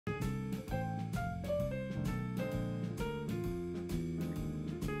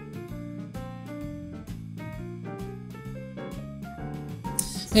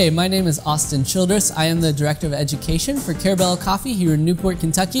Hey, my name is Austin Childress. I am the Director of Education for Carabella Coffee here in Newport,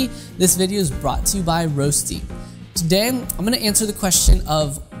 Kentucky. This video is brought to you by Roasty. Today, I'm going to answer the question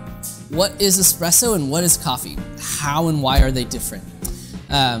of what is espresso and what is coffee? How and why are they different?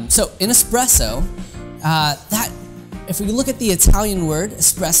 So in espresso, if we look at the Italian word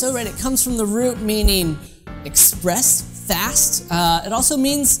espresso, right, it comes from the root meaning express, fast. It also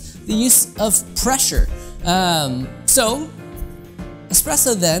means the use of pressure.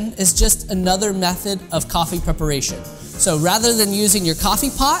 Espresso then is just another method of coffee preparation. So rather than using your coffee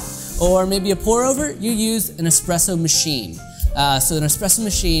pot or maybe a pour over, you use an espresso machine. So an espresso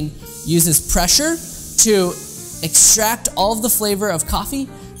machine uses pressure to extract all of the flavor of coffee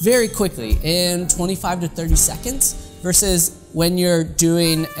very quickly in 25 to 30 seconds versus when you're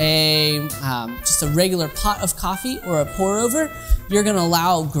doing just a regular pot of coffee or a pour over, you're gonna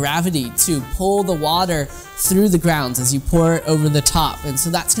allow gravity to pull the water through the grounds as you pour it over the top. And so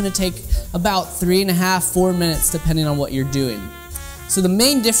that's gonna take about 3.5 to 4 minutes depending on what you're doing. So the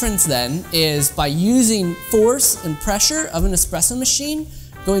main difference then is by using force and pressure of an espresso machine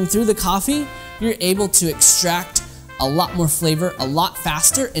going through the coffee, you're able to extract a lot more flavor a lot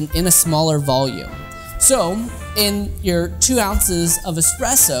faster and in a smaller volume. So in your 2 ounces of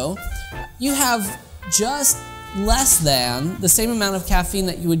espresso, you have just less than the same amount of caffeine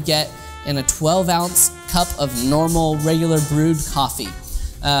that you would get in a 12-ounce cup of normal, regular brewed coffee.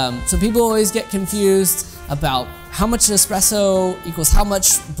 So people always get confused about how much espresso equals how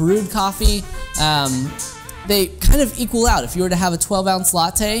much brewed coffee. They kind of equal out. If you were to have a 12-ounce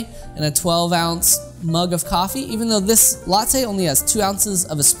latte and a 12-ounce mug of coffee, even though this latte only has 2 ounces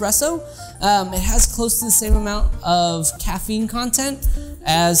of espresso, it has close to the same amount of caffeine content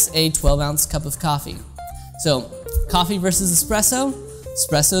as a 12-ounce cup of coffee. So coffee versus espresso,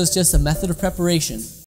 espresso is just a method of preparation.